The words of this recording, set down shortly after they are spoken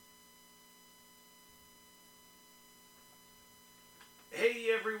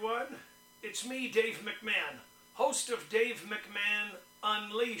everyone. It's me, Dave McMahon, host of Dave McMahon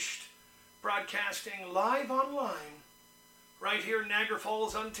Unleashed, broadcasting live online, right here in Niagara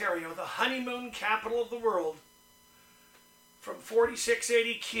Falls, Ontario, the honeymoon capital of the world, from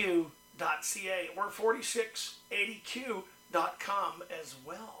 4680q.ca or 4680q.com as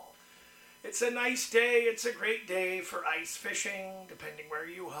well. It's a nice day. It's a great day for ice fishing, depending where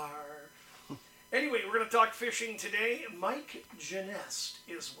you are. Anyway, we're going to talk fishing today. Mike Genest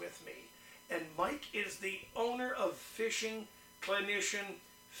is with me. And Mike is the owner of Fishing Flinician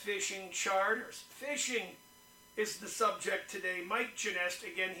Fishing Charters. Fishing is the subject today. Mike Genest,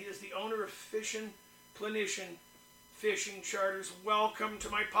 again, he is the owner of Fishing Flinician Fishing Charters. Welcome to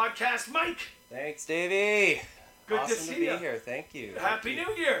my podcast, Mike. Thanks, Davey. Good awesome to see be you. Here. Thank you. Happy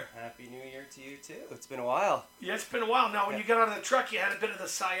New Year. Happy New Year to you, too. It's been a while. Yeah, it's been a while. Now, when you got out of the truck, you had a bit of the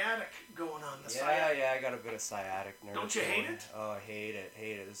sciatic going on. Yeah, I got a bit of sciatic nerve. Don't you hate it? Oh, I hate it.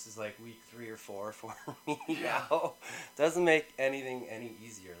 This is like week 3 or 4 for me now. Doesn't make anything any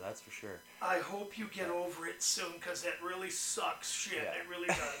easier, that's for sure. I hope you get over it soon, because it really sucks shit. Yeah. It really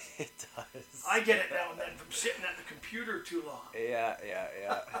does. It does. I get it now and then from sitting at the computer too long. Yeah.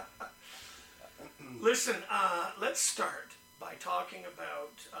 Listen, let's start by talking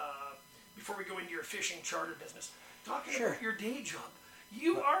about, before we go into your fishing charter business, talking about your day job.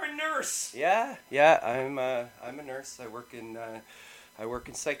 You are a nurse. Yeah. I'm a nurse. I work in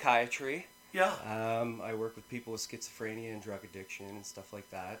psychiatry. Yeah. I work with people with schizophrenia and drug addiction and stuff like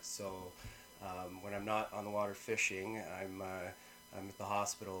that. So when I'm not on the water fishing, I'm at the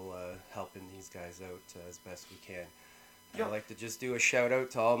hospital helping these guys out as best we can. Yep. I'd like to just do a shout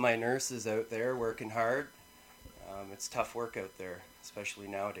out to all my nurses out there working hard. It's tough work out there, especially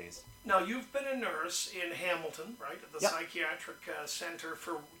nowadays. Now, you've been a nurse in Hamilton, right, at the Psychiatric Center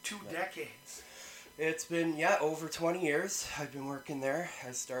for 2 decades. It's been, over 20 years I've been working there.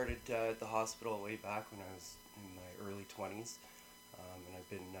 I started at the hospital way back when I was in my early 20s, and I've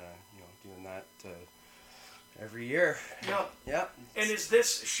been, doing that every year. Yeah. And is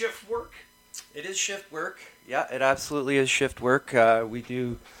this shift work? It is shift work. Yeah, it absolutely is shift work. We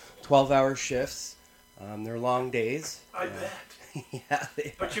do 12-hour shifts. They're long days. I bet. Yeah.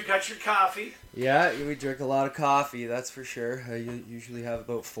 But you got your coffee. Yeah, we drink a lot of coffee, that's for sure. I usually have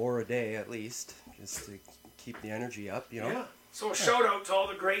about 4 a day at least, just to keep the energy up, Yeah. So a shout out to all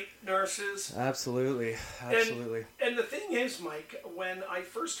the great nurses. Absolutely. And the thing is, Mike, when I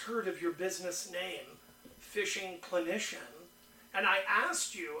first heard of your business name, Fishing Flinician, and I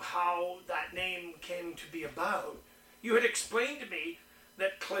asked you how that name came to be about, you had explained to me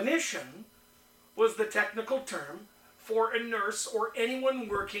that clinician was the technical term for a nurse or anyone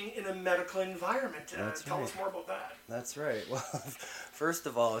working in a medical environment. Tell us more about that. That's right. Well, first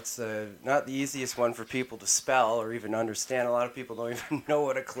of all, it's not the easiest one for people to spell or even understand. A lot of people don't even know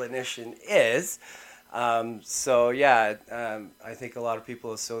what a clinician is. I think a lot of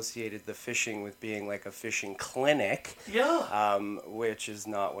people associated the fishing with being like a fishing clinic. Yeah. Which is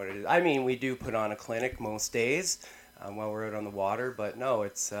not what it is. I mean, we do put on a clinic most days while we're out on the water, but no,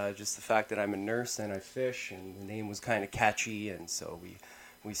 it's just the fact that I'm a nurse and I fish, and the name was kind of catchy, and so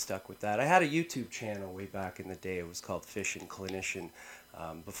we stuck with that. I had a YouTube channel way back in the day. It was called Fishing Flinician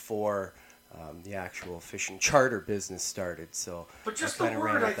before the actual fishing charter business started. So, but just the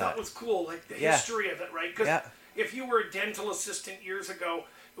word I thought was cool, like the history of it, right? Because if you were a dental assistant years ago,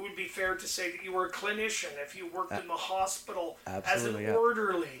 it would be fair to say that you were a clinician. If you worked in the hospital as an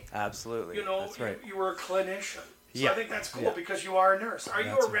orderly, absolutely, that's right. You were a clinician. So I think that's cool because you are a nurse. Are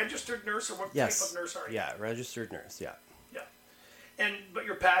you a registered nurse, or what type of nurse are you? Yeah, registered nurse. Yeah. But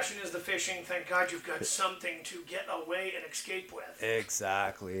your passion is the fishing. Thank God you've got something to get away and escape with.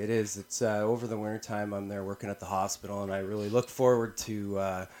 Exactly. It is. It's over the wintertime. I'm there working at the hospital, and I really look forward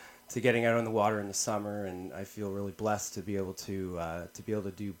to getting out on the water in the summer, and I feel really blessed to be able to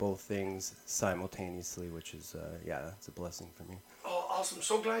do both things simultaneously, which is it's a blessing for me. Oh, awesome.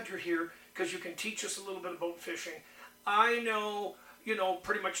 So glad you're here because you can teach us a little bit about fishing. I know,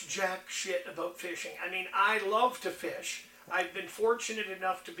 pretty much jack shit about fishing. I mean, I love to fish. I've been fortunate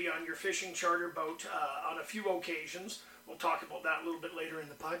enough to be on your fishing charter boat on a few occasions. We'll talk about that a little bit later in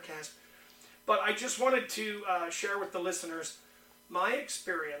the podcast. But I just wanted to share with the listeners my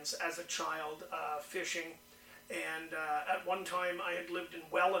experience as a child fishing. And at one time I had lived in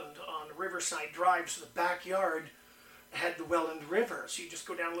Welland on Riverside Drive, so the backyard had the Welland River. So you just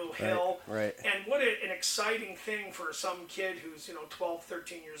go down a little hill. Right. And what an exciting thing for some kid who's 12,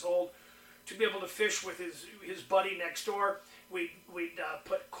 13 years old to be able to fish with his buddy next door. We'd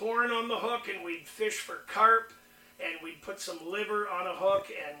put corn on the hook and we'd fish for carp, and we'd put some liver on a hook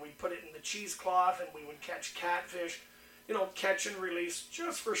and we'd put it in the cheesecloth and we would catch catfish. catch and release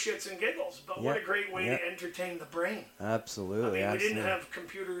just for shits and giggles. But what a great way to entertain the brain. Absolutely. I mean, we didn't have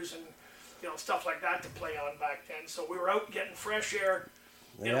computers and stuff like that to play on back then. So we were out getting fresh air,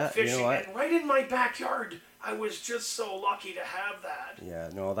 fishing, and right in my backyard. I was just so lucky to have that. Yeah,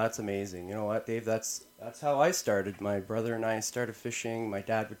 no, that's amazing. You know what, Dave? That's how I started. My brother and I started fishing. My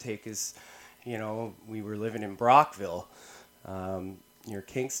dad would take us, we were living in Brockville, near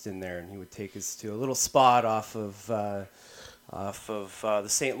Kingston there, and he would take us to a little spot off of the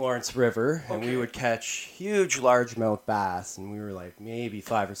St. Lawrence River, and we would catch huge largemouth bass, and we were like maybe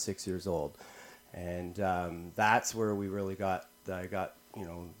 5 or 6 years old, and that's where we really got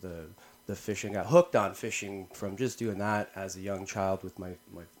the fishing, got hooked on fishing from just doing that as a young child with my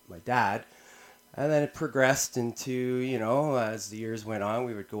dad. And then it progressed into, as the years went on,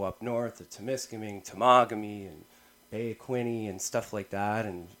 we would go up north to Temiskaming, Temagami, and Bay of Quinte and stuff like that,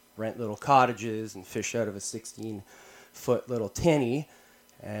 and rent little cottages and fish out of a 16-foot little tinny,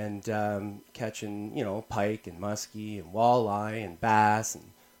 and catching, pike and muskie and walleye and bass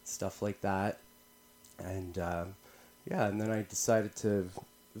and stuff like that. And and then I decided to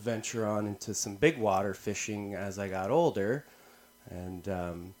venture on into some big water fishing as I got older, and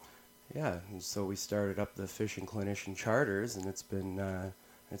and so we started up the Fishing Flinician Charters, and it's been a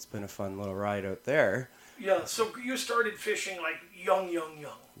fun little ride out there. Yeah, so you started fishing like young.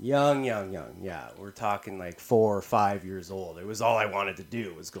 Young, yeah. We're talking like 4 or 5 years old. It was all I wanted to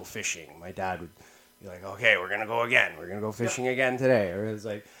do was go fishing. My dad would be like, okay, we're going to go again. We're going to go fishing again today. Or it was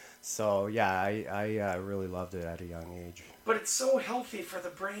like, so yeah, I really loved it at a young age. But it's so healthy for the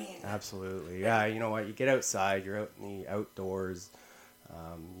brain. Absolutely. Yeah, you know what? You get outside, you're out in the outdoors,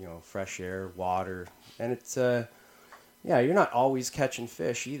 fresh air, water. And it's, you're not always catching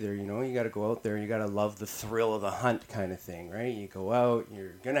fish either. You got to go out there and you got to love the thrill of the hunt kind of thing, right? You go out,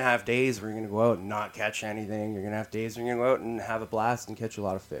 you're going to have days where you're going to go out and not catch anything. You're going to have days where you're going to go out and have a blast and catch a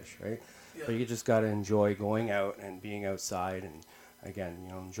lot of fish, right? Yeah. But you just got to enjoy going out and being outside and, again,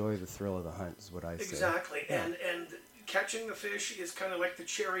 enjoy the thrill of the hunt is what I say. Exactly. Yeah. And catching the fish is kind of like the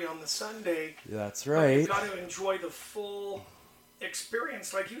cherry on the sundae. That's right. You've got to enjoy the full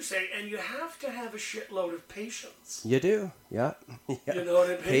experience, like you say, and you have to have a shitload of patience. You do, yeah. You know what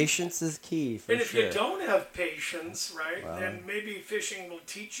I mean? Patience is key, for sure. And if you don't have patience, right, then maybe fishing will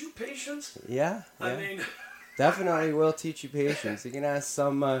teach you patience. Yeah. I mean... definitely will teach you patience. You can ask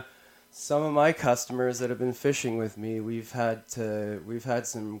some of my customers that have been fishing with me. We've had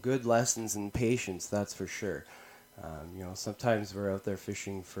some good lessons in patience, that's for sure. Sometimes we're out there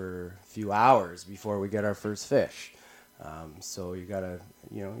fishing for a few hours before we get our first fish. So you gotta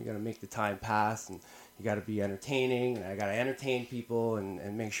make the time pass, and you gotta be entertaining, and I gotta entertain people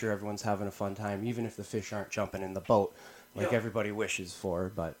and make sure everyone's having a fun time, even if the fish aren't jumping in the boat like everybody wishes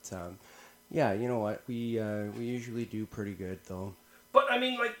for. But you know what? We usually do pretty good though. But I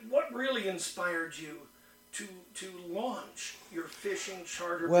mean, like, what really inspired you to launch your fishing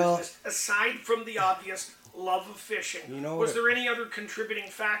charter business aside from the obvious love of fishing? Was there any other contributing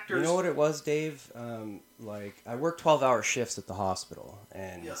factors? You know what it was, Dave? I worked 12-hour shifts at the hospital,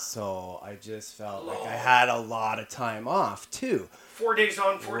 and so I just felt like I had a lot of time off too. 4 days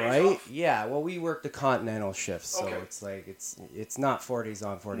on, 4 days off. Yeah. Well, we worked a continental shift, so it's like it's not 4 days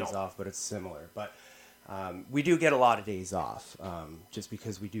on, 4 days off, but it's similar. But we do get a lot of days off, just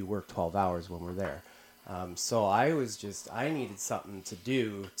because we do work 12 hours when we're there. So I needed something to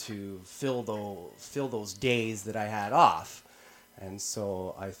do to fill those days that I had off. And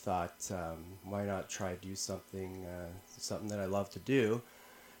so I thought, why not try to do something that I love to do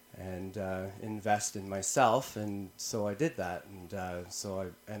and invest in myself. And so I did that. And so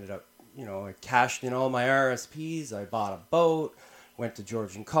I ended up, I cashed in all my RSPs. I bought a boat, went to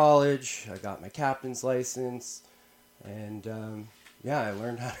Georgian College. I got my captain's license. And I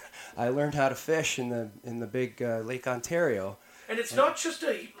learned how to fish in the big Lake Ontario. And it's not just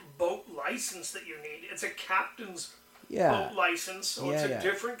a boat license that you need; it's a captain's boat license. So it's a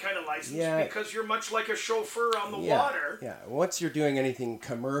different kind of license because you're much like a chauffeur on the water. Yeah. Once you're doing anything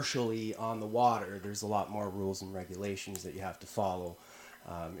commercially on the water, there's a lot more rules and regulations that you have to follow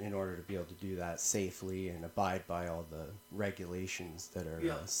in order to be able to do that safely and abide by all the regulations that are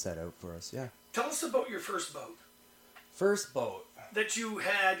set out for us. Yeah. Tell us about your first boat. First boat that you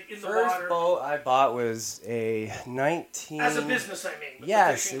had in the water. First boat I bought was a As a business, I mean.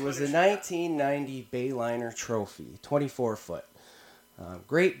 Yes, it was a 1990 Bayliner Trophy, 24 foot.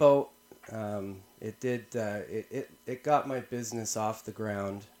 Great boat. It did. It got my business off the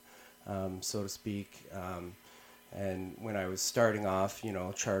ground, so to speak. And when I was starting off,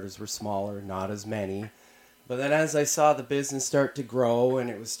 charters were smaller, not as many. But then as I saw the business start to grow and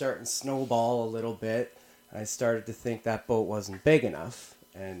it was starting to snowball a little bit, I started to think that boat wasn't big enough.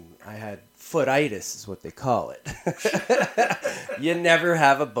 And I had footitis is what they call it. You never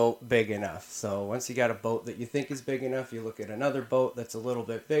have a boat big enough. So once you got a boat that you think is big enough, you look at another boat that's a little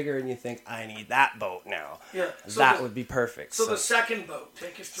bit bigger and you think, I need that boat now. Yeah. So that would be perfect. So the second boat,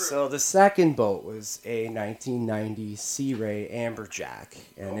 take us through. So the second boat was a 1990 Sea Ray Amberjack,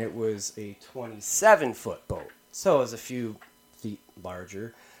 and it was a 27-foot boat. So it was a few feet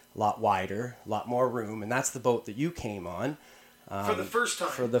larger, a lot wider, a lot more room, and that's the boat that you came on. For the first time.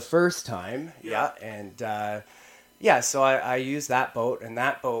 For the first time, yeah. And, so I used that boat, and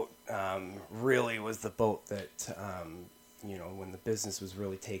that boat really was the boat that, when the business was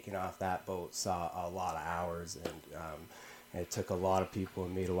really taking off, that boat saw a lot of hours, and it took a lot of people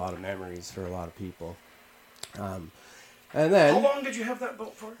and made a lot of memories for a lot of people. And then... How long did you have that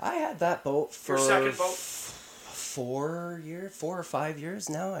boat for? I had that boat for... Your second boat? 4 or 5 years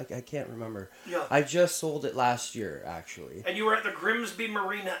now. I can't remember. Yeah. I just sold it last year, actually. And you were at the Grimsby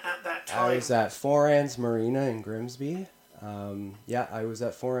Marina at that time. I was at Foran's Marina in Grimsby. I was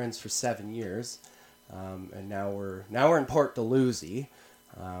at Foran's for 7 years, and now we're in Port Dalhousie.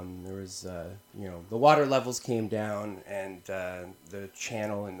 There was, the water levels came down, and the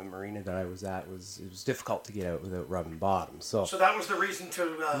channel in the marina that I was at it was difficult to get out without rubbing bottom. So that was the reason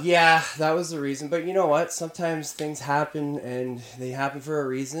to. Yeah, that was the reason. But you know what? Sometimes things happen, and they happen for a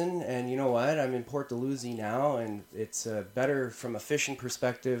reason. And you know what? I'm in Port Dalhousie now, and it's better from a fishing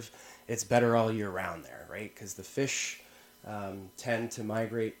perspective. It's better all year round there, right? Because the fish tend to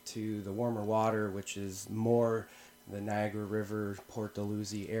migrate to the warmer water, which is more the Niagara River, Port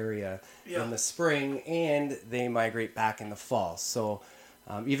Dalhousie area in the spring, and they migrate back in the fall. So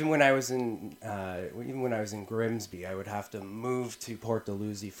even when I was in Grimsby, I would have to move to Port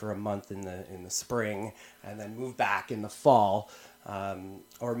Dalhousie for a month in the spring, and then move back in the fall,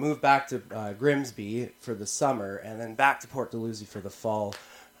 or move back to Grimsby for the summer, and then back to Port Dalhousie for the fall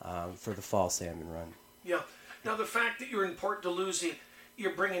salmon run. Yeah. Now the fact that you're in Port Dalhousie,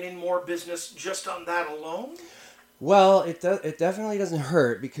 you're bringing in more business just on that alone? Well, it definitely doesn't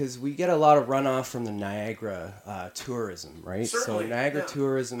hurt because we get a lot of runoff from the Niagara tourism, right? Certainly, so Niagara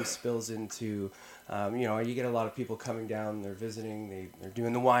tourism spills into, you get a lot of people coming down, they're visiting, they're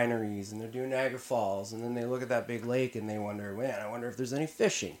doing the wineries, and they're doing Niagara Falls, and then they look at that big lake and they wonder, man, I wonder if there's any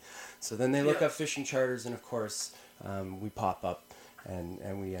fishing. So then they look up fishing charters, and of course, we pop up.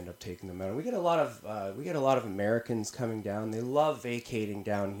 And we end up taking them out. And we get a lot of Americans coming down. They love vacating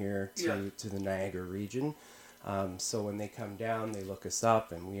down here to the Niagara region. So when they come down, they look us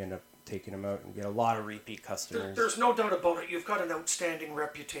up, and we end up taking them out and get a lot of repeat customers. There's no doubt about it. You've got an outstanding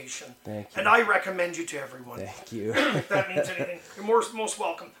reputation. Thank you. And I recommend you to everyone. Thank you. If that means anything. You're most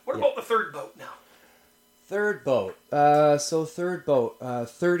welcome. What about the third boat now? Third boat.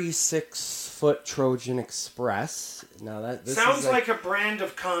 36-foot Trojan Express. Now this sounds like a brand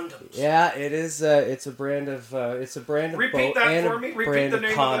of condoms. Yeah, it is. It's a brand of. Repeat boat that and for me. Repeat brand the of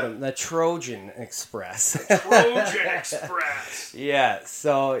name condom. of The Trojan Express. Trojan Express. Yeah.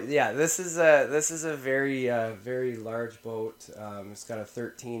 So yeah, this is a very very large boat. It's got a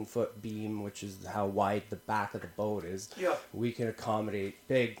 13-foot beam, which is how wide the back of the boat is. Yeah. We can accommodate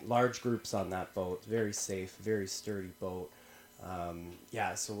large groups on that boat. Very safe, very sturdy boat.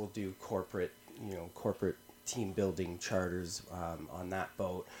 So we'll do corporate team building charters on that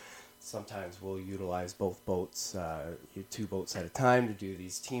boat. Sometimes we'll utilize both boats, 2 boats at a time, to do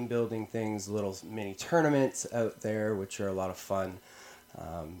these team building things, little mini tournaments out there, which are a lot of fun.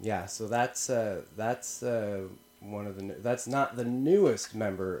 So that's one of the. That's not the newest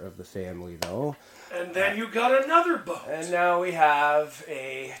member of the family, though. And then you got another boat. And now we have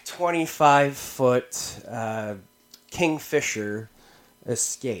a 25-foot Kingfisher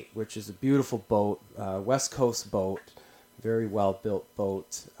Escape, which is a beautiful boat, West Coast boat, very well built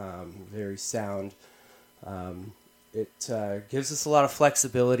boat, very sound. It gives us a lot of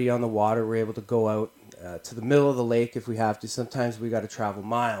flexibility on the water. We're able to go out to the middle of the lake if we have to. Sometimes we got to travel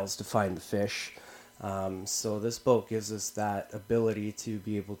miles to find the fish. So this boat gives us that ability to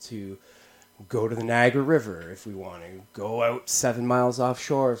be able to go to the Niagara River if we want to, go out 7 miles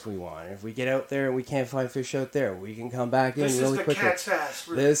offshore if we want. If we get out there and we can't find fish out there, we can come back in really quickly. This is the cat's ass.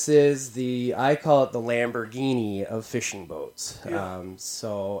 Really. This is I call it the Lamborghini of fishing boats. Yeah.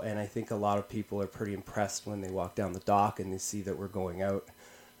 And I think a lot of people are pretty impressed when they walk down the dock and they see that we're going out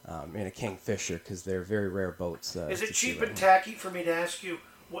in a Kingfisher, because they're very rare boats. Is it cheap and tacky for me to ask you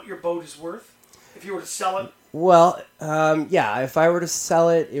what your boat is worth if you were to sell it? Well, if I were to sell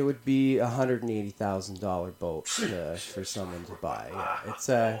it, it would be $180,000 boat for someone to buy.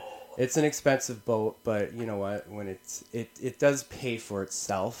 Yeah, It's an expensive boat, but you know what? When it does pay for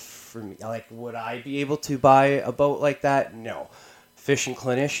itself for me. Like, would I be able to buy a boat like that? No. Fishing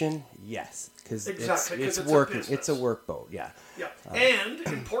Flinician, yes, because it's working. It's a work boat, yeah. Yeah, and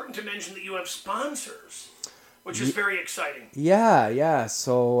important to mention that you have sponsors, which is very exciting. Yeah.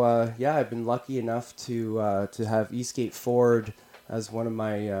 So I've been lucky enough to have Eastgate Ford as one of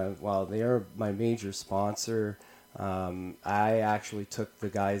my they are my major sponsor. I actually took the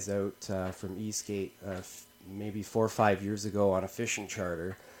guys out from Eastgate maybe 4 or 5 years ago on a fishing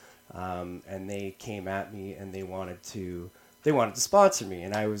charter, and they came at me and they wanted to sponsor me,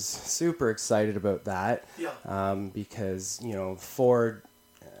 and I was super excited about that. Yeah. Because Ford,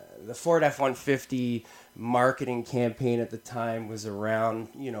 the Ford F-150 marketing campaign at the time was around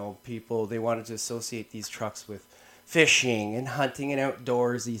people, they wanted to associate these trucks with fishing and hunting and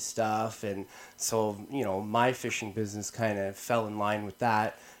outdoorsy stuff, and so my fishing business kind of fell in line with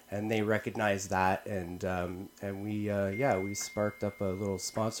that, and they recognized that, and we sparked up a little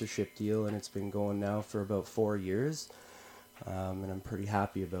sponsorship deal, and it's been going now for about 4 years, and I'm pretty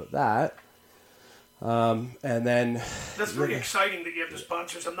happy about that. And then that's very exciting that you have the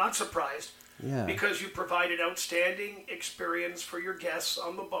sponsors. I'm not surprised. Yeah. Because you provided outstanding experience for your guests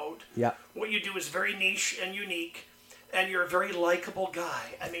on the boat. Yeah. What you do is very niche and unique, and you're a very likable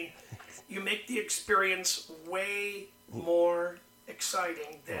guy. I mean, you make the experience way more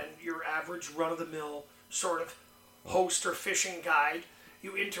exciting than your average run-of-the-mill sort of host or fishing guide.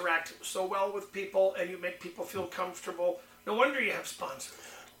 You interact so well with people, and you make people feel comfortable. No wonder you have sponsors.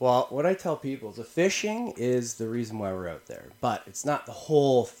 Well, what I tell people is the fishing is the reason why we're out there, but it's not the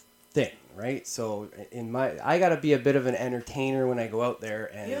whole thing, right? So I got to be a bit of an entertainer when I go out there,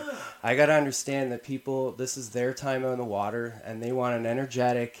 and I got to understand that people, this is their time out on the water, and they want an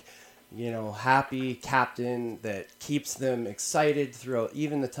energetic, happy captain that keeps them excited throughout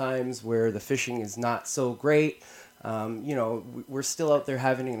even the times where the fishing is not so great. We're still out there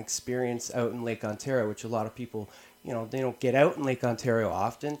having an experience out in Lake Ontario, which a lot of people, they don't get out in Lake Ontario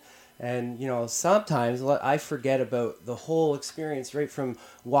often. And, sometimes I forget about the whole experience, right from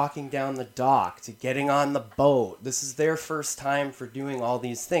walking down the dock to getting on the boat. This is their first time for doing all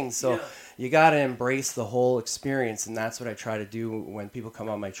these things. So you got to embrace the whole experience. And that's what I try to do when people come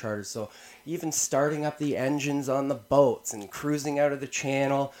on my charters. So even starting up the engines on the boats and cruising out of the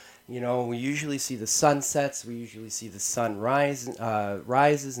channel, we usually see the sunsets. We usually see the sun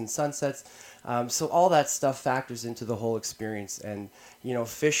rises and sunsets. So all that stuff factors into the whole experience. And,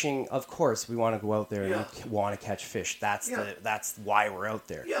 fishing, of course, we want to go out there and we want to catch fish. That's why we're out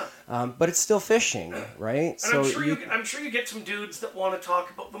there. Yeah. But it's still fishing, right? And so I'm sure you get some dudes that want to talk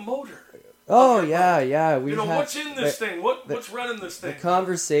about the motor. Oh, yeah. What's in this thing? What's running this thing? The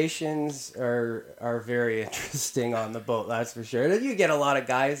conversations are very interesting on the boat, that's for sure. You get a lot of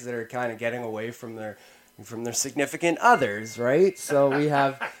guys that are kind of getting away from their significant others, right? So we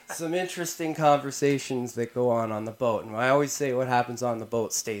have some interesting conversations that go on the boat. And I always say what happens on the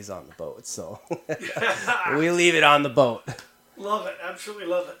boat stays on the boat. So we leave it on the boat. Love it. Absolutely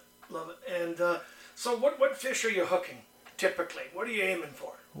love it. And so what fish are you hooking typically? What are you aiming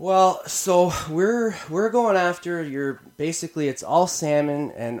for? Well, so we're going after basically it's all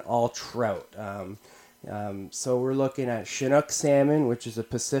salmon and all trout. So we're looking at Chinook salmon, which is a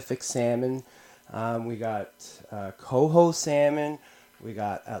Pacific salmon. We got coho salmon, we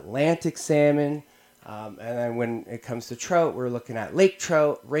got Atlantic salmon, and then when it comes to trout, we're looking at lake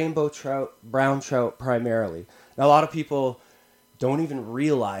trout, rainbow trout, brown trout primarily. Now, a lot of people don't even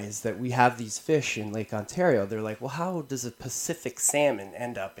realize that we have these fish in Lake Ontario. They're like, well, how does a Pacific salmon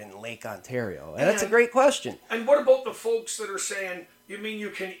end up in Lake Ontario? And that's a great question. And what about the folks that are saying, you mean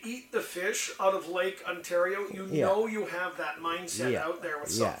you can eat the fish out of Lake Ontario? You have that mindset out there with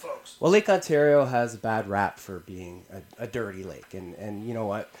some folks. Well, Lake Ontario has a bad rap for being a dirty lake. And you know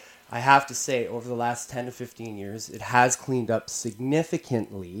what? I have to say, over the last 10 to 15 years, it has cleaned up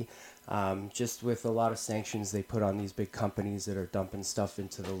significantly. Just with a lot of sanctions they put on these big companies that are dumping stuff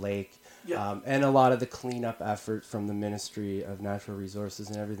into the lake. And a lot of the cleanup effort from the Ministry of Natural Resources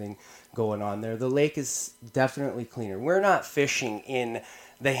and everything going on there. The lake is definitely cleaner. We're not fishing in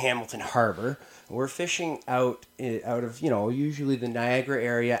the Hamilton Harbor. We're fishing out of, usually the Niagara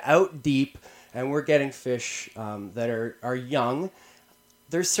area, out deep, and we're getting fish that are young.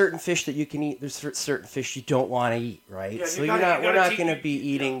 There's certain fish that you can eat. There's certain fish you don't want to eat, right? Yeah, so we're not going to be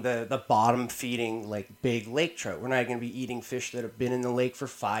eating the bottom feeding like big lake trout. We're not going to be eating fish that have been in the lake for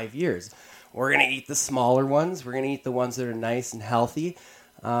 5 years. We're going to eat the smaller ones. We're going to eat the ones that are nice and healthy,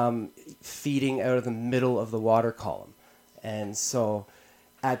 feeding out of the middle of the water column. And so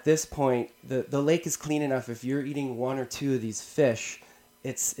at this point, the lake is clean enough. If you're eating one or two of these fish,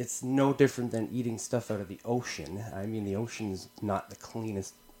 it's no different than eating stuff out of the ocean. I mean, the ocean's not the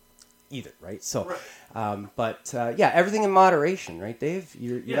cleanest either, right? So, but everything in moderation, right, Dave?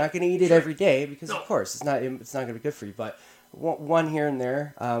 You're not going to eat it every day because, of course, it's not going to be good for you. But one here and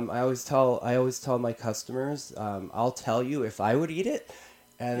there. I always tell my customers, I'll tell you if I would eat it,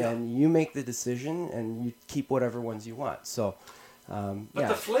 and then you make the decision and you keep whatever ones you want. So, but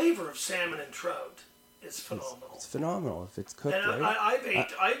the flavor of salmon and trout is phenomenal. It's phenomenal if it's cooked and right.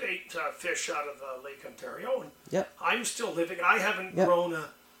 I've ate fish out of Lake Ontario, and I'm still living. I haven't grown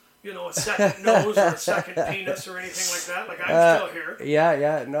a second nose or a second penis or anything like that. Like, I'm still here.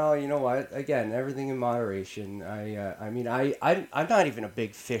 Yeah. No, you know what? Again, everything in moderation. I'm not even a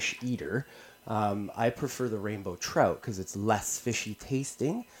big fish eater. I prefer the rainbow trout because it's less fishy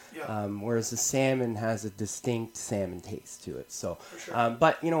tasting. Whereas the salmon has a distinct salmon taste to it. So,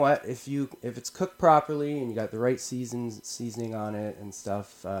 but you know what? If it's cooked properly and you got the right seasoning on it and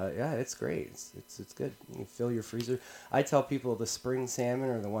stuff, it's great. It's good. You can fill your freezer. I tell people the spring salmon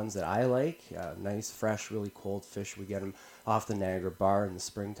are the ones that I like. Nice, fresh, really cold fish. We get them off the Niagara Bar in the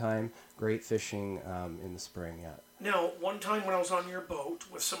springtime. Great fishing in the spring. Yeah. Now, one time when I was on your boat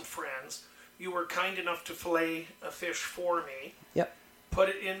with some friends, you were kind enough to fillet a fish for me. Yep. Put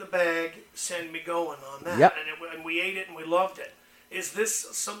it in the bag, send me going on that. Yep. And we ate it and we loved it. Is this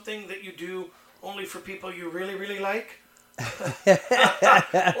something that you do only for people you really, really like?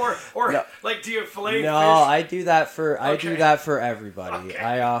 or no. Like, do you fillet No, fish? I do that for everybody. Okay.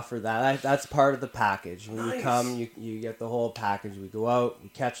 I offer that. That's part of the package. When you come, you get the whole package. We go out, we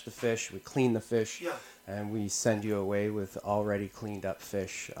catch the fish, we clean the fish. And we send you away with already cleaned up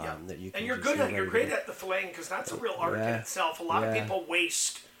fish that you can. And you're great at the filleting because that's a real art in itself. A lot of people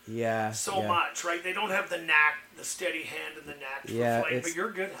waste so much, right? They don't have the knack, the steady hand and the knack for filleting, but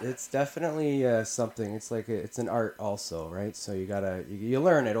you're good at it. It's definitely something. It's like it's an art also, right? So you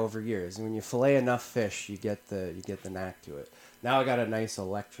learn it over years. And when you fillet enough fish, you get the knack to it. Now I got a nice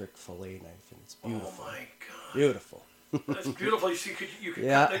electric fillet knife, and it's beautiful. Oh my god! Beautiful. That's beautiful. You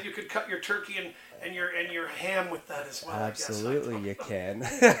could cut your turkey and your ham with that as well. Absolutely, you can.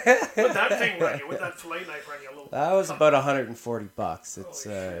 With that thing run you, with that fillet knife run you a little. That was about $140. It's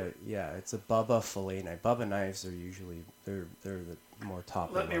it's a Bubba fillet knife. Bubba knives are usually they're the more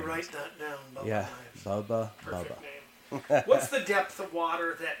top. Let me write that down. Bubba knives. Bubba. Perfect name. What's the depth of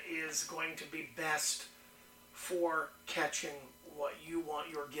water that is going to be best for catching what you want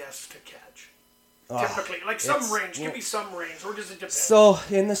your guests to catch? Typically, like some range. Give me some range, or does it depend? So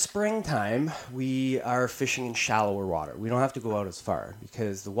in the springtime, we are fishing in shallower water. We don't have to go out as far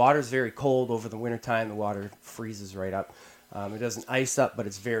because the water is very cold. Over the wintertime, the water freezes right up. It doesn't ice up, but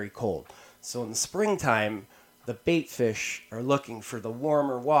it's very cold. So in the springtime, the bait fish are looking for the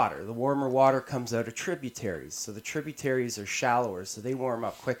warmer water. The warmer water comes out of tributaries. So the tributaries are shallower, so they warm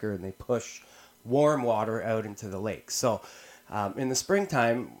up quicker and they push warm water out into the lake. So in the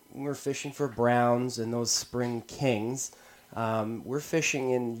springtime, we're fishing for browns and those spring kings. We're fishing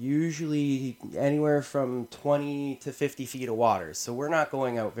in usually anywhere from 20 to 50 feet of water, so we're not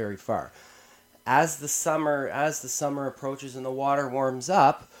going out very far. As the summer approaches and the water warms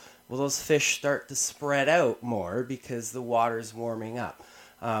up, well, those fish start to spread out more because the water's warming up.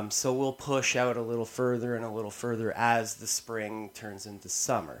 So we'll push out a little further and a little further as the spring turns into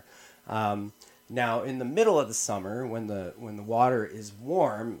summer. Now, in the middle of the summer, when the water is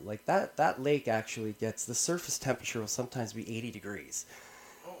warm, like that lake actually gets, the surface temperature will sometimes be 80 degrees,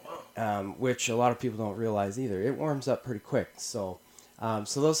 which a lot of people don't realize either. It warms up pretty quick. So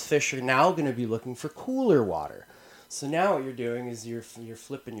those fish are now going to be looking for cooler water. So now what you're doing is you're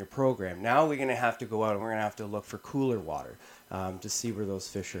flipping your program. Now we're going to have to go out and we're going to have to look for cooler water to see where those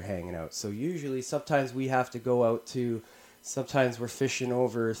fish are hanging out. So usually, sometimes we have to go out to. Sometimes we're fishing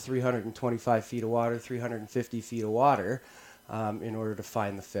over 325 feet of water, 350 feet of water in order to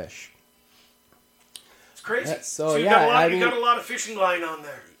find the fish. It's crazy. So you got a lot of fishing line on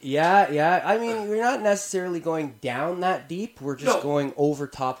there. Yeah. I mean, we're not necessarily going down that deep. We're just going over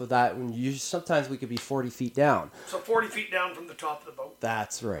top of that. Sometimes we could be 40 feet down. So 40 feet down from the top of the boat.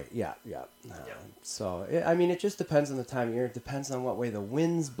 That's right. Yeah. So, it just depends on the time of year. It depends on what way the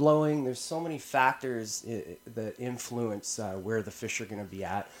wind's blowing. There's so many factors that influence where the fish are going to be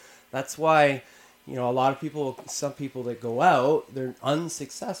at. That's why, some people that go out, they're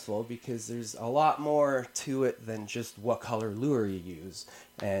unsuccessful because there's a lot more to it than just what color lure you use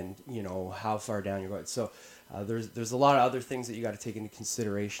and, how far down you're going. So there's a lot of other things that you got to take into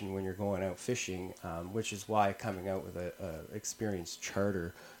consideration when you're going out fishing, which is why coming out with a experienced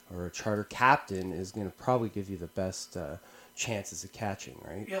charter or a charter captain is going to probably give you the best chances of catching,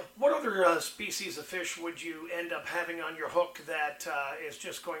 right? Yeah. What other species of fish would you end up having on your hook that is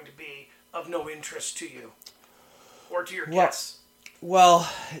just going to be of no interest to you or to your guests?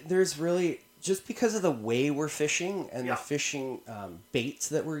 Well, there's really, just because of the way we're fishing and the fishing baits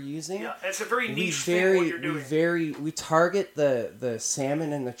that we're using. Yeah, it's a very niche thing what you're doing. We target the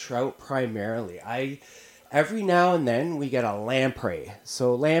salmon and the trout primarily. Every now and then we get a lamprey.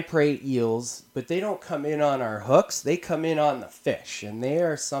 So lamprey eels, but they don't come in on our hooks. They come in on the fish, and they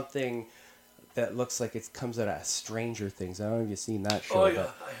are something that looks like it comes out of Stranger Things. I don't know if you've seen that show. Oh, yeah,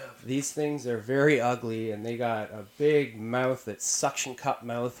 I have. These things are very ugly, and they got a big mouth, that's suction cup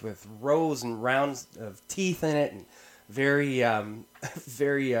mouth with rows and rounds of teeth in it, and very,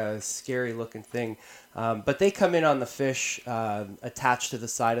 very scary looking thing. But they come in on the fish, attached to the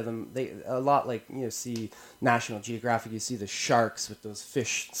side of them. They a lot like see National Geographic. You see the sharks with those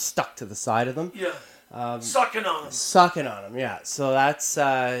fish stuck to the side of them. Yeah, sucking on them. Sucking on them. Yeah. So that's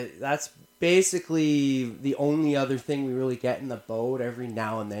basically the only other thing we really get in the boat. Every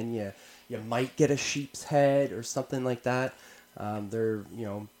now and then you might get a sheep's head or something like that.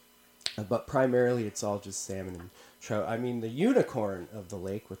 But primarily it's all just salmon and trout. I mean, the unicorn of the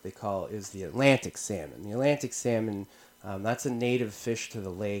lake, what they call, is the Atlantic salmon. The Atlantic salmon, that's a native fish to the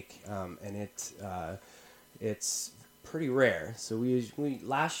lake, and it's pretty rare. So we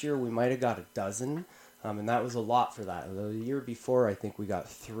last year we might have got a dozen, and that was a lot for that. The year before, I think we got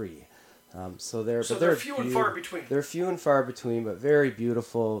 3. So they're few and far between. They're few and far between, but very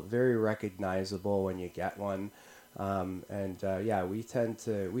beautiful, very recognizable when you get one. We tend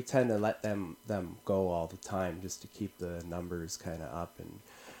to let them go all the time just to keep the numbers kind of up. And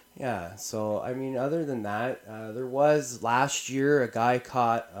so I mean, other than that, there was last year a guy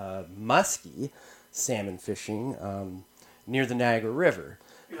caught muskie salmon fishing near the Niagara River,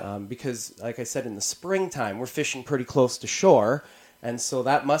 because like I said, in the springtime we're fishing pretty close to shore, and so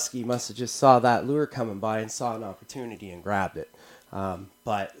that muskie must have just saw that lure coming by and saw an opportunity and grabbed it.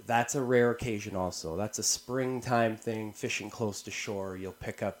 But that's a rare occasion also. That's a springtime thing, fishing close to shore. You'll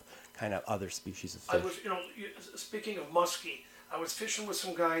pick up kind of other species of fish. Speaking of muskie, I was fishing with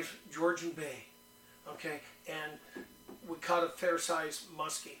some guys, Georgian Bay, okay, and we caught a fair-sized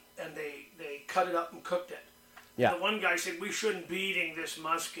muskie, and they cut it up and cooked it. Yeah. The one guy said, we shouldn't be eating this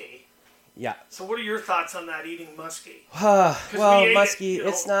muskie. Yeah. So what are your thoughts on that, eating muskie? Well, muskie,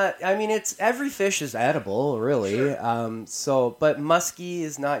 it's not, I mean, every fish is edible, really. Sure. But muskie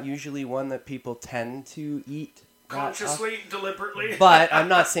is not usually one that people tend to eat. Consciously, deliberately. But I'm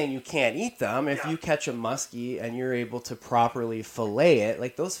not saying you can't eat them. If you catch a muskie and you're able to properly fillet it,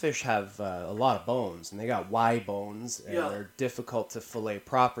 like those fish have a lot of bones, and they got Y bones, and they're difficult to fillet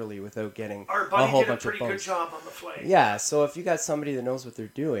properly without getting a whole bunch of bones. Our buddy did a pretty good job on the fillet. Yeah, so if you got somebody that knows what they're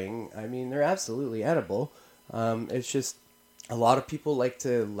doing, I mean, they're absolutely edible. It's just a lot of people like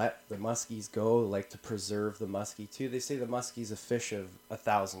to let the muskies go, like to preserve the muskie too. They say the muskie's a fish of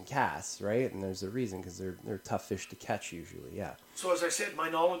 1,000 casts, right? And there's a reason, because they're tough fish to catch usually. Yeah. So as I said, my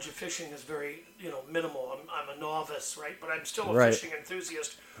knowledge of fishing is very minimal. I'm a novice, right? But I'm still a fishing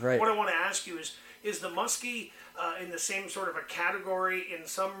enthusiast. Right. What I want to ask you is the muskie in the same sort of a category in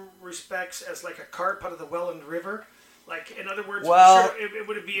some respects as like a carp out of the Welland River? Like, in other words,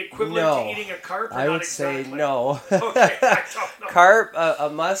 would it be equivalent to eating a carp? Or I not would exactly? say no. Okay, I don't know. Carp, a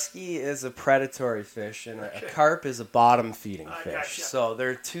muskie is a predatory fish, and a carp is a bottom-feeding fish. Gotcha. So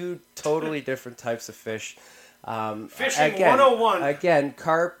they're two totally different types of fish. Fishing 101. Again,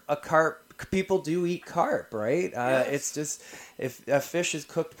 people do eat carp, right? It's just, if a fish is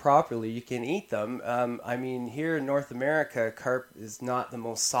cooked properly, you can eat them. I mean, here in North America, carp is not the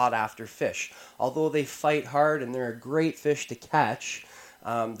most sought-after fish. Although they fight hard and they're a great fish to catch,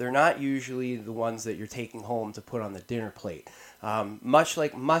 they're not usually the ones that you're taking home to put on the dinner plate. Much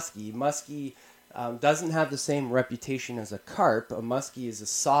like muskie doesn't have the same reputation as a carp. A muskie is a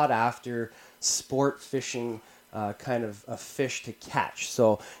sought-after sport fishing kind of a fish to catch.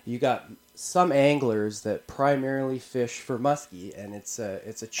 So you got some anglers that primarily fish for muskie, and it's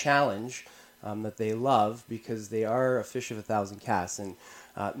a challenge that they love, because they are a fish of 1,000 casts. And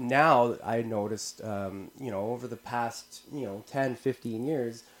now I noticed, over the past 10, 15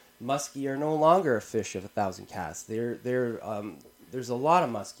 years, muskie are no longer a fish of 1,000 casts. There's a lot of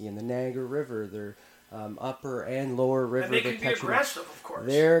muskie in the Niagara River. They're upper and lower river. And they can be aggressive, of course.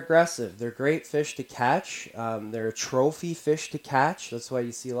 They're aggressive. They're great fish to catch. They're a trophy fish to catch. That's why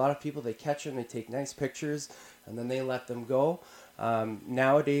you see a lot of people, they catch them, they take nice pictures, and then they let them go.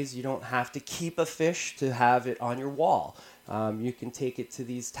 Nowadays, you don't have to keep a fish to have it on your wall. You can take it to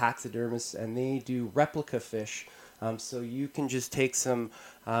these taxidermists, and they do replica fish So you can just take some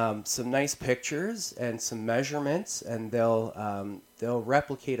nice pictures and some measurements, and they'll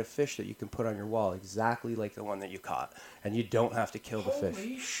replicate a fish that you can put on your wall exactly like the one that you caught, and you don't have to kill the fish.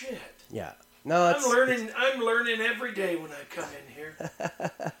 Holy shit! Yeah. No, I'm learning every day when I come in here.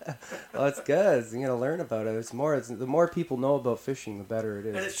 Well, it's good. You're gonna learn about it. The more people know about fishing, the better it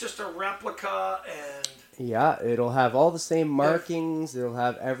is. And it's just a replica, and yeah, it'll have all the same markings. It'll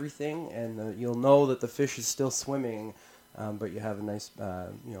have everything, and you'll know that the fish is still swimming, but you have a nice,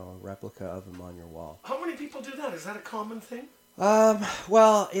 replica of him on your wall. how many people do that? Is that a common thing?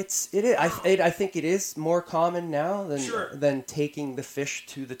 Well, it is. I think it is more common now than taking the fish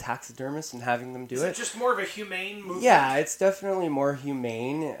to the taxidermist and having them do Is it just more of a humane movement? Yeah, it's definitely more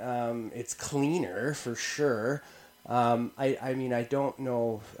humane. It's cleaner for sure. I mean, I don't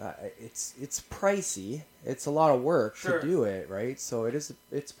know. It's pricey. It's a lot of work to do it, right? So it's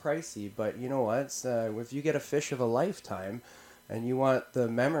pricey. But you know what? If you get a fish of a lifetime, and you want the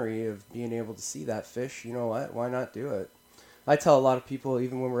memory of being able to see that fish, you know what? Why not do it? I tell a lot of people,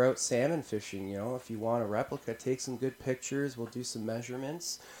 even when we're out salmon fishing, if you want a replica, take some good pictures. We'll do some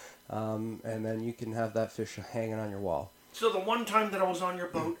measurements, and then you can have that fish hanging on your wall. So the one time that I was on your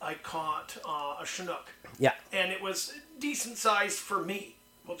boat, I caught a Chinook. Yeah. And it was decent sized for me.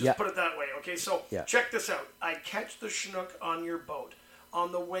 We'll just put it that way. Okay, so check this out. I catch the Chinook on your boat.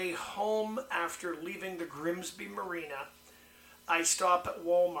 On the way home after leaving the Grimsby Marina, I stop at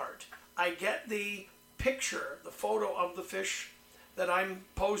Walmart. I get the photo of the fish that I'm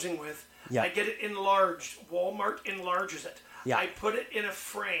posing with. I get it enlarged. Walmart enlarges it. I put it in a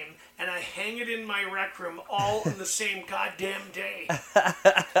frame and I hang it in my rec room all in the same goddamn day.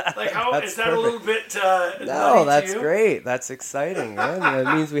 Like, how is that perfect. A little bit? No, that's great. That's exciting, man.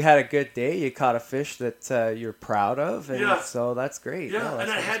 It means we had a good day. You caught a fish that you're proud of, and so that's great. Yeah, no, that's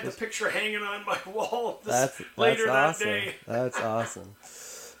and I had the picture hanging on my wall later awesome. that day. That's awesome.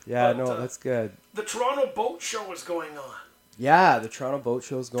 Yeah, but, that's good. The Toronto Boat Show is going on. Yeah, the Toronto Boat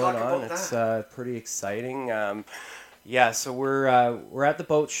Show is going on. About It's pretty exciting. So we're at the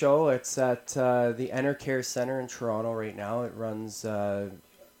boat show. It's at the Enercare Center in Toronto right now. It runs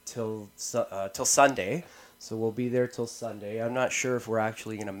till Sunday, so we'll be there till Sunday. I'm not sure if we're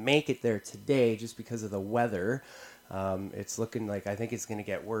actually going to make it there today, just because of the weather. It's looking like I think it's going to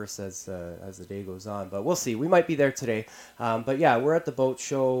get worse as the day goes on, but we'll see. We might be there today. But yeah, we're at the boat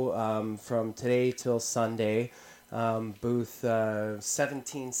show from today till Sunday. Booth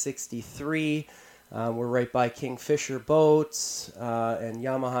 1763. We're right by Kingfisher boats and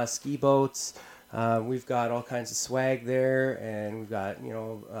Yamaha ski boats. We've got all kinds of swag there, and we've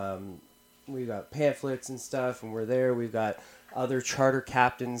got pamphlets and stuff, and we're there. We've got other charter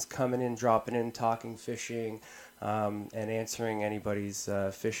captains coming in, dropping in, talking fishing, and answering anybody's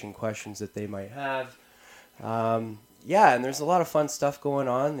fishing questions that they might have. And there's a lot of fun stuff going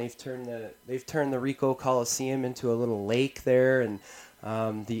on. They've turned the Rico Coliseum into a little lake there, and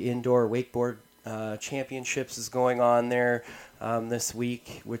the indoor wakeboard championships is going on there this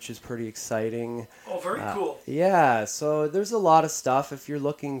week, which is pretty exciting. Oh, very cool. Yeah, so there's a lot of stuff. If you're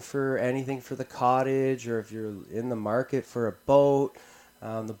looking for anything for the cottage, or if you're in the market for a boat,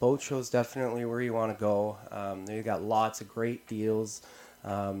 the boat show is definitely where you want to go. They've got lots of great deals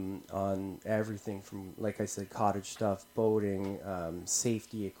on everything from, like I said, cottage stuff, boating,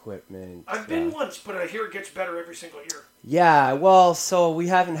 safety equipment. I've been once, but I hear it gets better every single year. Yeah, well, so we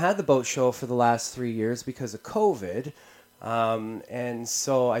haven't had the boat show for the last 3 years because of COVID. And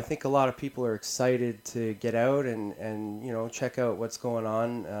so I think a lot of people are excited to get out and check out what's going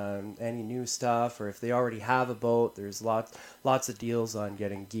on, any new stuff, or if they already have a boat, there's lots of deals on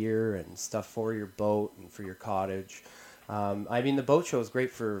getting gear and stuff for your boat and for your cottage. The boat show is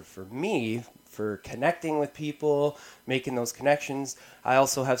great for me, for connecting with people, making those connections. I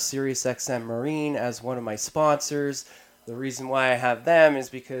also have SiriusXM Marine as one of my sponsors. The reason why I have them is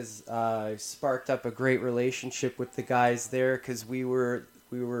because I sparked up a great relationship with the guys there, because we were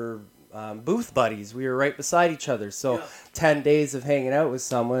booth buddies. We were right beside each other. So 10 days of hanging out with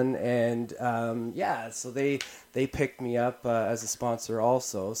someone, and so they picked me up as a sponsor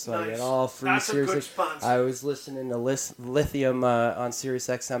also. So nice. I get all free. That's a good sponsor. I was listening to Lithium on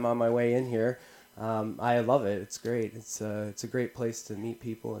SiriusXM on my way in here. I love it. It's great. It's a great place to meet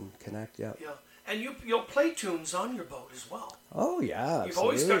people and connect. Yeah. And you'll play tunes on your boat as well. Oh yeah, you've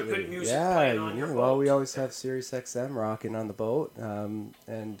always got good music playing on your boat. Well, we always have SiriusXM rocking on the boat,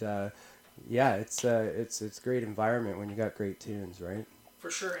 it's a great environment when you got great tunes, right? For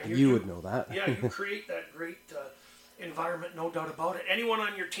sure. And you would know that. Yeah, you create that great environment, no doubt about it. Anyone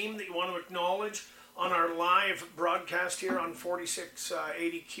on your team that you want to acknowledge on our live broadcast here on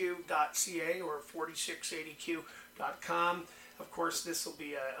 4680q.ca or 4680q.com fishingfliniciancharters.com. Of course, this will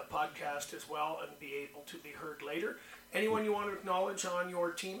be a podcast as well and be able to be heard later. Anyone you want to acknowledge on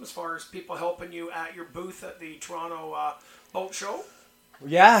your team as far as people helping you at your booth at the Toronto Boat Show?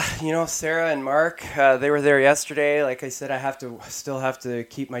 Yeah, Sarah and Mark, they were there yesterday. Like I said, I still have to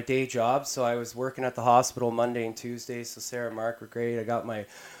keep my day job, so I was working at the hospital Monday and Tuesday. So Sarah and Mark were great. I got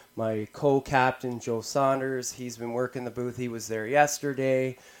my co-captain Joe Saunders. He's been working the booth. He was there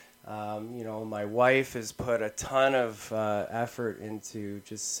yesterday. My wife has put a ton of effort into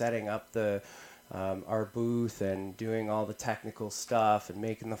just setting up our booth and doing all the technical stuff and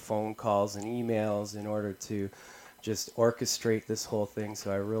making the phone calls and emails in order to just orchestrate this whole thing.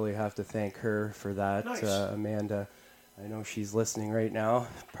 So I really have to thank her for that. Nice. Amanda, I know she's listening right now,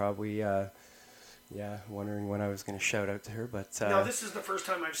 probably wondering when I was going to shout out to her. But now this is the first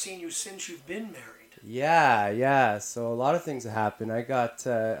time I've seen you since you've been married. Yeah. So a lot of things have happened. I got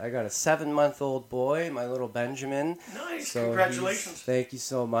a 7-month-old boy, my little Benjamin. Nice. So Congratulations. Thank you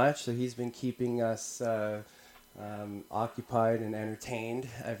so much. So he's been keeping us occupied and entertained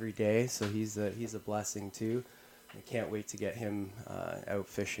every day. So he's a blessing too. I can't wait to get him out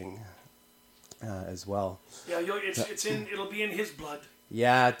fishing as well. Yeah, it'll be in his blood.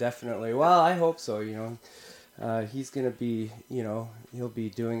 Yeah, definitely. Well, I hope so. He's gonna be, he'll be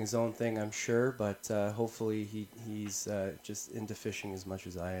doing his own thing, I'm sure. But hopefully he's just into fishing as much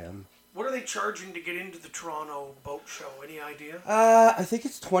as I am. What are they charging to get into the Toronto Boat Show? Any idea? I think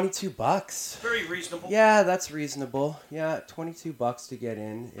it's $22. Very reasonable. Yeah, that's reasonable. Yeah, $22 to get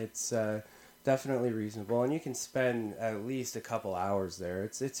in. It's definitely reasonable, and you can spend at least a couple hours there.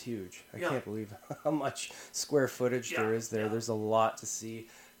 It's huge. I can't believe how much square footage there is there. There's a lot to see.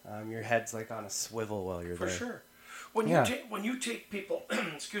 Your head's like on a swivel while you're there. For sure. When you take people,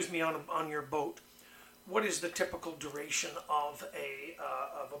 excuse me, on your boat, what is the typical duration of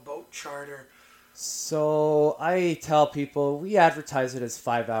a boat charter? So I tell people we advertise it as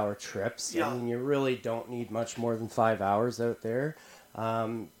 5-hour trips. Yeah. I mean, you really don't need much more than 5 hours out there.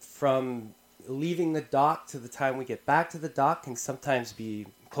 From leaving the dock to the time we get back to the dock can sometimes be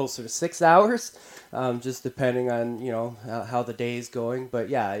closer to 6 hours, just depending on how the day is going. But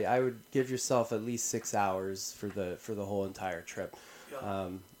yeah, I would give yourself at least 6 hours for the whole entire trip.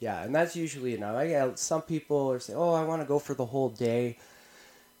 Yeah. And that's usually enough. Some people are saying, "Oh, I want to go for the whole day."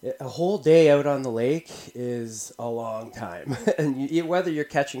 A whole day out on the lake is a long time, and whether you're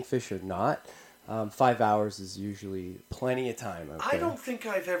catching fish or not. 5 hours is usually plenty of time. I don't think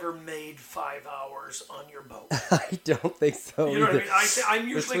I've ever made 5 hours on your boat. I don't think so. You know what I mean? I'm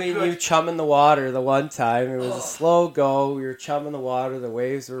usually Between good. you chumming the water the one time, it was a slow go. We were chumming the water. The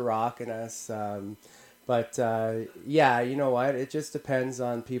waves were rocking us. But you know what? It just depends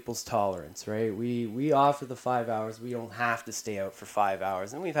on people's tolerance, right? We offer the 5 hours. We don't have to stay out for 5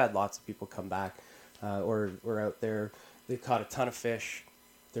 hours. And we've had lots of people come back or out there. They've caught a ton of fish.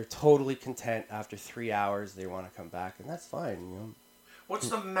 They're totally content after 3 hours. They want to come back, and that's fine. What's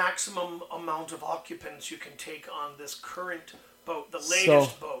the maximum amount of occupants you can take on this current boat, the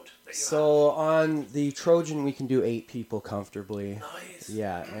latest boat that you have? So on the Trojan, we can do 8 people comfortably. Nice.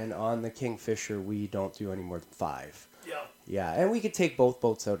 Yeah, and on the Kingfisher, we don't do any more than 5. Yeah. Yeah, and we could take both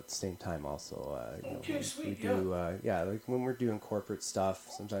boats out at the same time also. Sweet. We do, like when we're doing corporate stuff,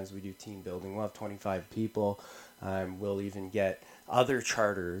 sometimes we do team building. We'll have 25 people. We'll even get other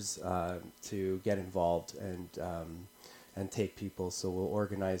charters to get involved and take people. So we'll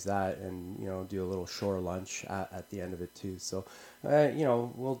organize that and do a little shore lunch at the end of it too. So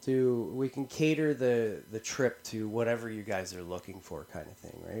we can cater the trip to whatever you guys are looking for, kind of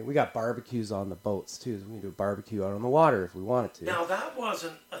thing, right? We got barbecues on the boats too. So we can do a barbecue out on the water if we wanted to. Now that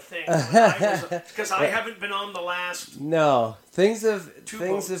wasn't a thing because I haven't been on the last. No, things have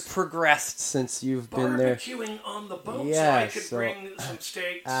boats. progressed since you've been there. Barbecuing on the boat, Yeah, so I could bring some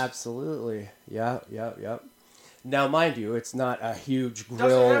steaks. Absolutely, yep. Now, mind you, it's not a huge grill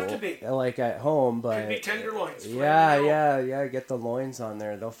Doesn't have to be. like at home, but Could be tenderloins. Yeah. Get the loins on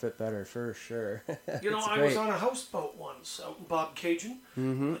there; they'll fit better for sure. I was on a houseboat once out in Bob Cajun.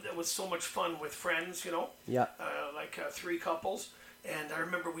 Mm-hmm. It was so much fun with friends. Yeah. 3 couples. And I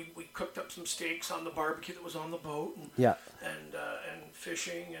remember we cooked up some steaks on the barbecue that was on the boat, and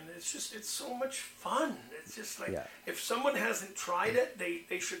fishing, and it's so much fun. It's just like if someone hasn't tried it,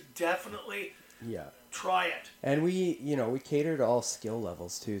 they should definitely try it. And we cater to all skill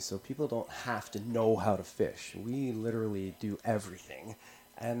levels too, so people don't have to know how to fish. We literally do everything,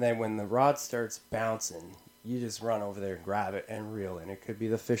 and then when the rod starts bouncing, you just run over there and grab it and reel in. It could be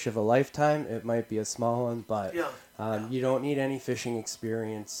the fish of a lifetime. It might be a small one, but you don't need any fishing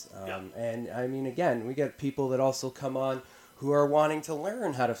experience. And I mean, again, we get people that also come on who are wanting to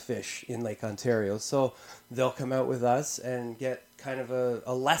learn how to fish in Lake Ontario. So they'll come out with us and get kind of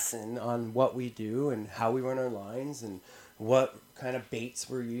a lesson on what we do and how we run our lines and what kind of baits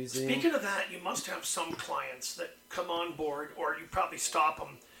we're using. Speaking of that, you must have some clients that come on board, or you probably stop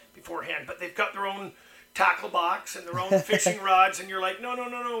them beforehand, but they've got their own tackle box and their own fishing rods, and you're like,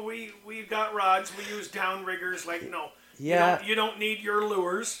 no, we've got rods, we use downriggers. Like, no, yeah, you don't need your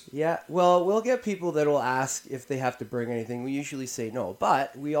lures. Yeah, well, we'll get people that will ask if they have to bring anything. We usually say no,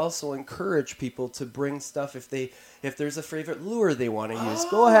 but we also encourage people to bring stuff if there's a favorite lure they want to use.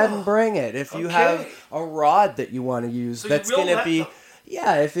 Go ahead and bring it. If you have a rod that you want to use, so that's going to be...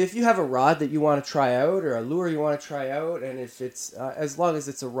 Yeah, if you have a rod that you want to try out or a lure you want to try out, and if it's as long as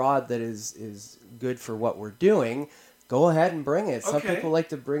it's a rod that is good for what we're doing, go ahead and bring it. Some people like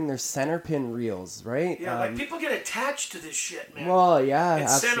to bring their center pin reels, right? Yeah, like people get attached to this shit, man. Well, yeah,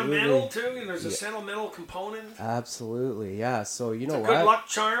 it's absolutely. Sentimental too, and there's a sentimental component. Absolutely, yeah. So you know it's what? Good luck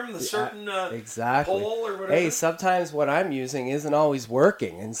charm, the certain exactly. pole or whatever. Hey, sometimes what I'm using isn't always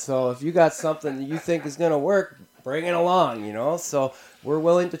working, and so if you got something that you think is going to work, bring it along. You know, so we're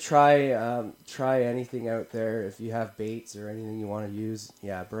willing to try anything out there. If you have baits or anything you want to use,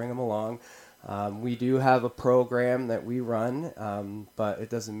 yeah, bring them along. We do have a program that we run, but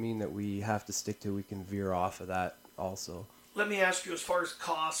it doesn't mean that we have to stick to. We can veer off of that also. Let me ask you, as far as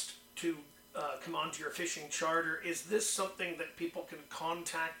cost to come onto your fishing charter, is this something that people can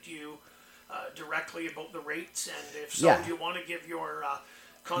contact you directly about the rates? And if so, do you want to give your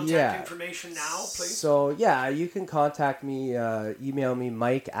contact information now, please? So, yeah, you can contact me, email me,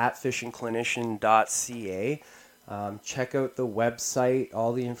 mike@fishingclinician.ca. Check out the website.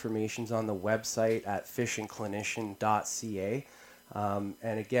 All the information's on the website at fishingclinician.ca.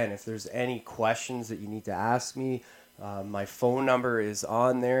 And again, if there's any questions that you need to ask me, my phone number is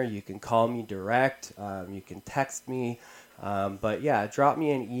on there. You can call me direct. You can text me. But yeah, drop me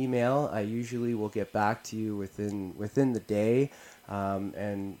an email. I usually will get back to you within the day.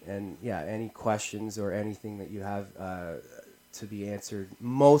 And yeah, any questions or anything that you have to be answered,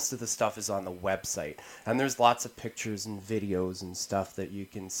 most of the stuff is on the website, and there's lots of pictures and videos and stuff that you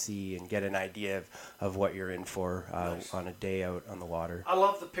can see and get an idea of what you're in for on a day out on the water. I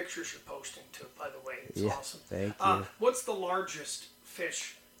love the pictures you're posting too, by the way. It's awesome. Thank you. What's the largest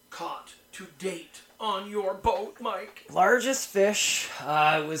fish caught to date on your boat, Mike? Largest fish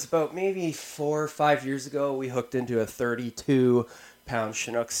was about maybe 4 or 5 years ago. We hooked into a 32-pound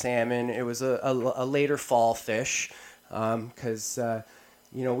Chinook salmon. It was a later fall fish. Because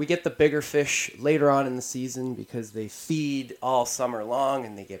we get the bigger fish later on in the season because they feed all summer long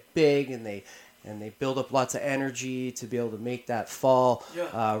and they get big and they build up lots of energy to be able to make that fall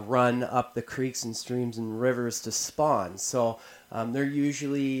run up the creeks and streams and rivers to spawn. So they're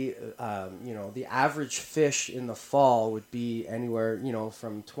usually, the average fish in the fall would be anywhere,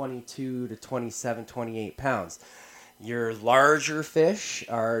 from 22 to 27, 28 pounds. Your larger fish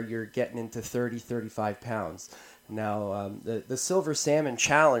you're getting into 30, 35 pounds. Now, the Silver Salmon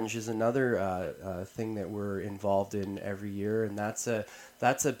Challenge is another thing that we're involved in every year, and that's a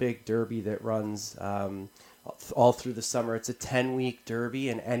big derby that runs all through the summer. It's a 10-week derby,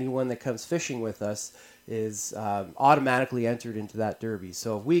 and anyone that comes fishing with us is automatically entered into that derby.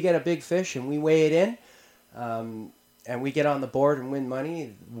 So if we get a big fish and we weigh it in, and we get on the board and win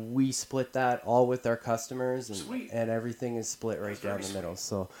money, we split that all with our customers, and everything is split right down the middle.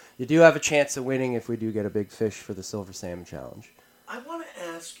 So you do have a chance of winning if we do get a big fish for the Silver Salmon Challenge. I want to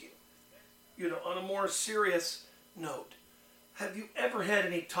ask you, on a more serious note, have you ever had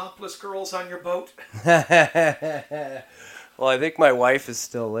any topless girls on your boat? Well, I think my wife is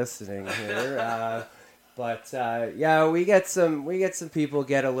still listening here. But yeah, we get some people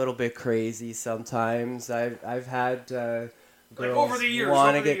get a little bit crazy sometimes. I've had girls like over the years.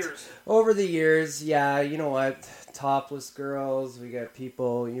 Over the years, yeah. You know what? Topless girls. We get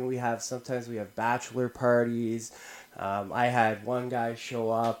people. Sometimes we have bachelor parties. I had one guy show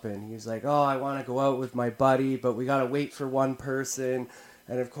up and he was like, "Oh, I want to go out with my buddy, but we gotta wait for one person."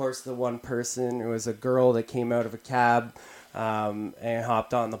 And of course, the one person, it was a girl that came out of a cab. And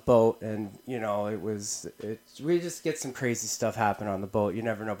hopped on the boat, and we just get some crazy stuff happen on the boat. You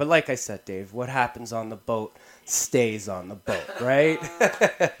never know. But like I said, Dave, what happens on the boat stays on the boat, right?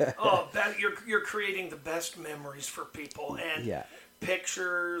 You're creating the best memories for people, and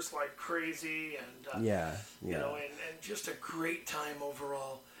pictures like crazy, and and just a great time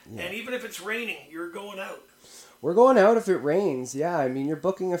overall. Yeah. And even if it's raining, you're going out. We're going out if it rains. Yeah, I mean, you're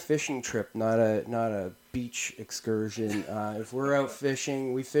booking a fishing trip, not a beach excursion. If we're out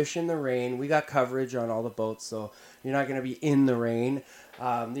fishing, we fish in the rain. We got coverage on all the boats, so you're not going to be in the rain.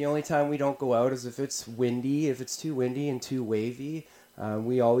 The only time we don't go out is if it's windy. If it's too windy and too wavy,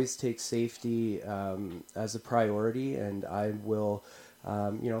 we always take safety as a priority, and I will...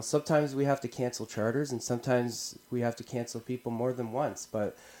 sometimes we have to cancel charters, and sometimes we have to cancel people more than once,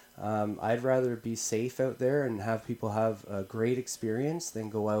 but I'd rather be safe out there and have people have a great experience than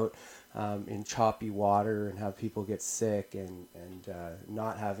go out in choppy water and have people get sick and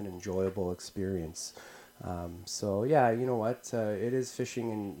not have an enjoyable experience. So yeah, you know what, it is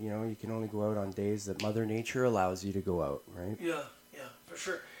fishing, and you can only go out on days that Mother Nature allows you to go out, right? Yeah, for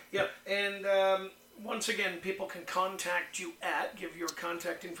sure. Yeah, and once again, people can contact you give your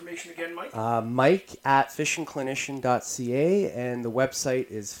contact information again, Mike. Mike at fishingclinician.ca, and the website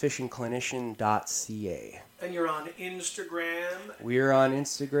is fishingclinician.ca. And you're on Instagram? We're on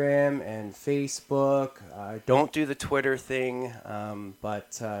Instagram and Facebook. Don't do the Twitter thing,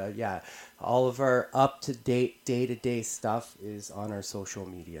 but yeah, all of our up-to-date, day-to-day stuff is on our social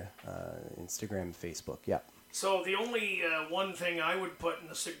media, Instagram and Facebook, yeah. So the only one thing I would put in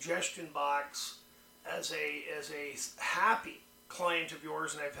the suggestion box as a happy client of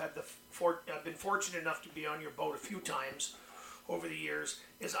yours, and I've been fortunate enough to be on your boat a few times over the years,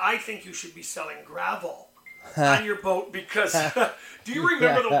 is I think you should be selling gravel on your boat, because do you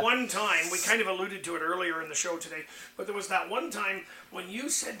remember the one time, we kind of alluded to it earlier in the show today, but there was that one time when you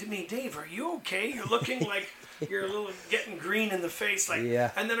said to me, Dave, are you okay? You're looking like you're a little getting green in the face, and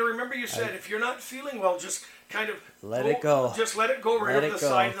then I remember you said, if you're not feeling well, just kind of let it go. Just let it go right over the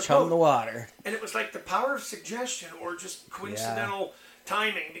side of the Chum boat. The water. And it was like the power of suggestion, or just coincidental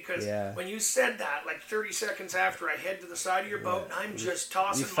timing, because when you said that, like 30 seconds after, I head to the side of your boat, and I'm just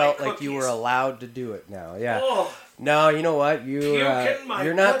tossing my cookies. You felt like you were allowed to do it now, No, you know what?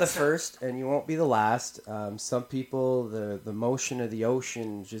 You're not the first, and you won't be the last. Some people, the motion of the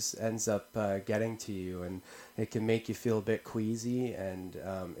ocean just ends up getting to you, and it can make you feel a bit queasy, and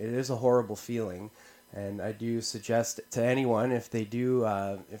it is a horrible feeling. And I do suggest to anyone, if they do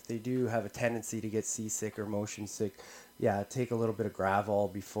have a tendency to get seasick or motion sick, take a little bit of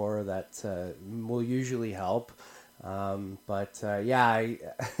Gravol before that will usually help. I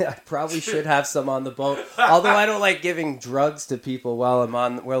probably should have some on the boat. Although I don't like giving drugs to people while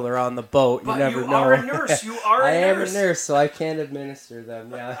they're on the boat. But you never know. You are a nurse. You are a nurse. I am a nurse, so I can't administer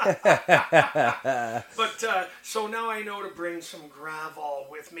them. Yeah. But so now I know to bring some Gravol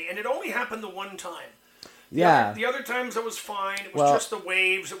with me, and it only happened the one time. The other times it was fine. It was just the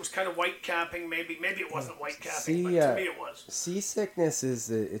waves. It was kind of white capping. Maybe it wasn't white capping, but to me it was. Seasickness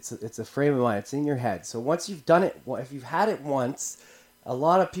it's a frame of mind. It's in your head. So once you've done it, if you've had it once, a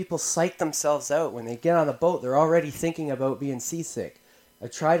lot of people psych themselves out when they get on the boat. They're already thinking about being seasick. I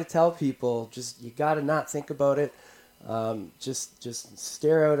try to tell people, you got to not think about it. Just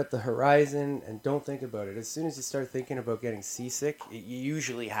stare out at the horizon and don't think about it. As soon as you start thinking about getting seasick, it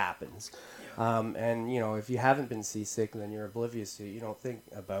usually happens. And if you haven't been seasick, then you're oblivious to it. You don't think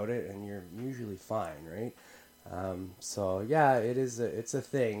about it, and you're usually fine, right? It's a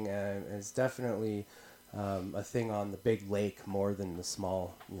thing. It's definitely a thing on the big lake more than the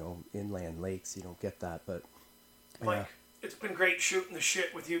small, inland lakes. You don't get that, but Mike, it's been great shooting the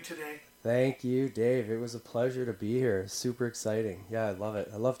shit with you today. Thank you, Dave. It was a pleasure to be here. Super exciting. Yeah, I love it.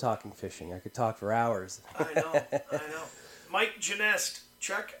 I love talking fishing. I could talk for hours. I know. Mike Genest.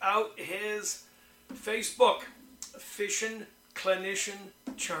 Check out his Facebook, Fishing Flinician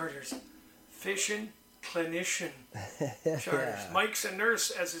Charters. Fishing Flinician Charters. Mike's a nurse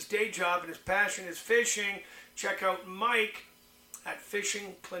as his day job, and his passion is fishing. Check out Mike at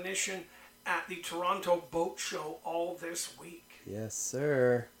Fishing Flinician at the Toronto Boat Show all this week. Yes,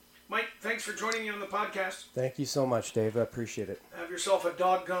 sir. Mike, thanks for joining me on the podcast. Thank you so much, Dave. I appreciate it. Have yourself a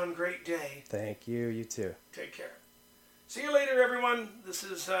doggone great day. Thank you. You too. Take care. See you later, everyone. This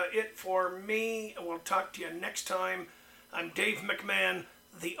is it for me. We'll talk to you next time. I'm Dave McMahon,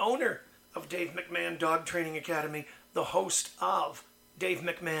 the owner of Dave McMahon Dog Training Academy, the host of Dave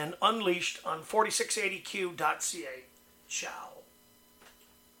McMahon Unleashed on 4680q.ca. Ciao.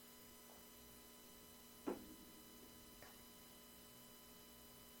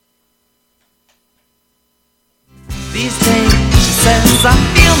 These days, she says, I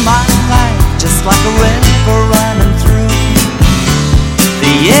feel my life just like a river running through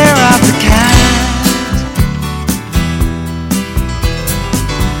the air I've